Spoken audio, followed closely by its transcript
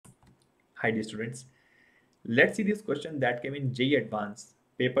Hi dear students. Let's see this question that came in JEE Advanced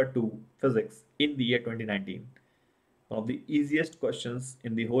Paper 2 Physics in the year 2019. One of the easiest questions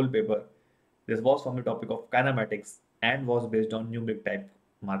in the whole paper. This was from the topic of kinematics and was based on numeric type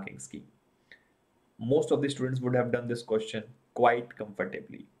marking scheme. Most of the students would have done this question quite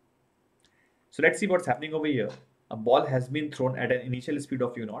comfortably. So let's see what's happening over here. A ball has been thrown at an initial speed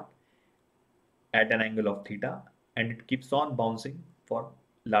of u0 at an angle of theta, and it keeps on bouncing for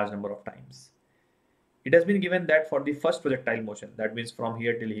large number of times. It has been given that for the first projectile motion, that means from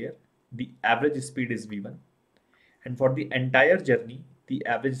here till here, the average speed is v1, and for the entire journey, the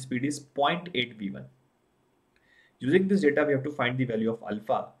average speed is 0.8 v1. Using this data, we have to find the value of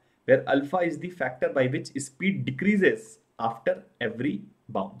alpha, where alpha is the factor by which speed decreases after every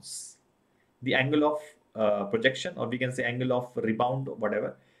bounce. The angle of projection, or we can say angle of rebound, or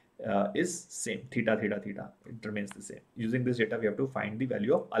whatever, is same, theta, theta, theta. It remains the same. Using this data, we have to find the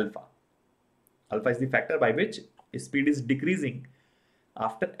value of alpha. Alpha is the factor by which speed is decreasing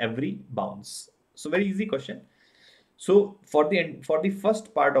after every bounce. So very easy question. So for the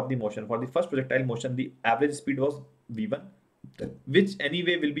first part of the motion, for the first projectile motion, the average speed was v1, which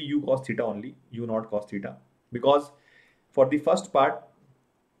anyway will be u cos theta only, u not cos theta, because for the first part,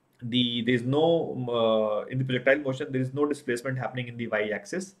 there is no in the projectile motion there is no displacement happening in the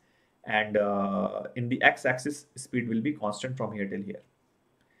y-axis, and in the x-axis speed will be constant from here till here,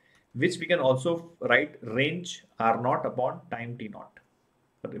 which we can also write range r0 upon time t0,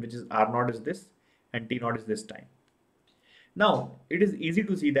 which is r0 is this and t0 is this time. Now it is easy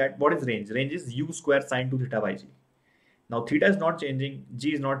to see that what is range. Range is u square sine 2 theta by g. Now theta is not changing,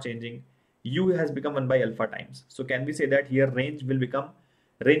 g is not changing, u has become 1 by alpha times. So can we say that here range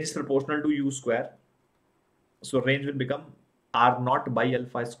is proportional to u square, so range will become r0 by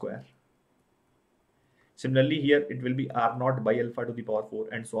alpha square. Similarly here it will be r0 by alpha to the power 4,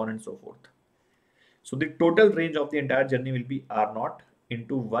 and so on and so forth. So the total range of the entire journey will be r0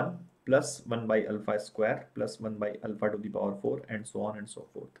 into 1 plus 1 by alpha square plus 1 by alpha to the power 4, and so on and so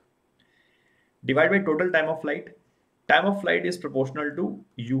forth. Divide by total time of flight. Time of flight is proportional to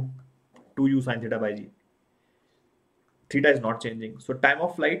u sine theta by g. Theta is not changing. So time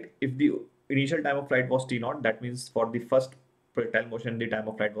of flight, if the initial time of flight was t0, that means for the first projectile motion the time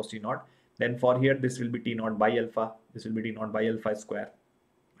of flight was t0. Then for here this will be t0 by alpha. This will be t0 by alpha square.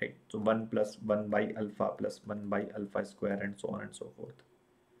 Right. So 1 plus 1 by alpha plus 1 by alpha square, and so on and so forth.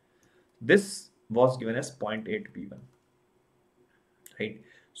 This was given as 0.8 v1. Right.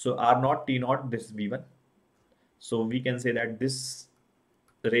 So r0 t0, this is v1. So we can say that this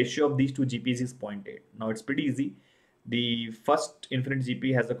ratio of these two GPs is 0.8. Now it's pretty easy. The first infinite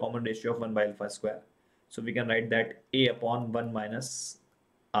GP has a common ratio of 1 by alpha square. So we can write that a upon 1 minus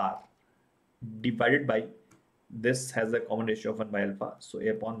r divided by this has a common ratio of 1 by alpha. So a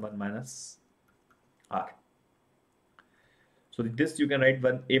upon 1 minus r. So this you can write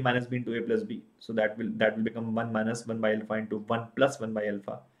 1 a minus b into a plus b. So that will become 1 minus 1 by alpha into 1 plus 1 by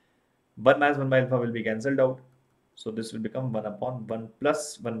alpha. 1 minus 1 by alpha will be cancelled out. So this will become 1 upon 1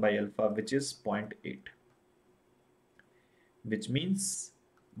 plus 1 by alpha, which is 0.8. Which means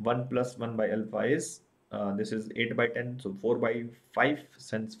 1 plus 1 by alpha is, this is 8 by 10, so 4 by 5,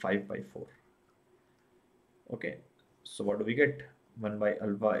 since 5 by 4. Okay, so what do we get? 1 by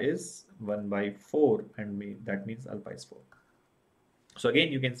alpha is 1 by 4, and that means alpha is 4. So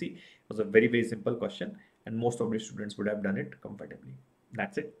again, you can see it was a very, very simple question, and most of the students would have done it comfortably.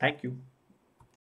 That's it. Thank you.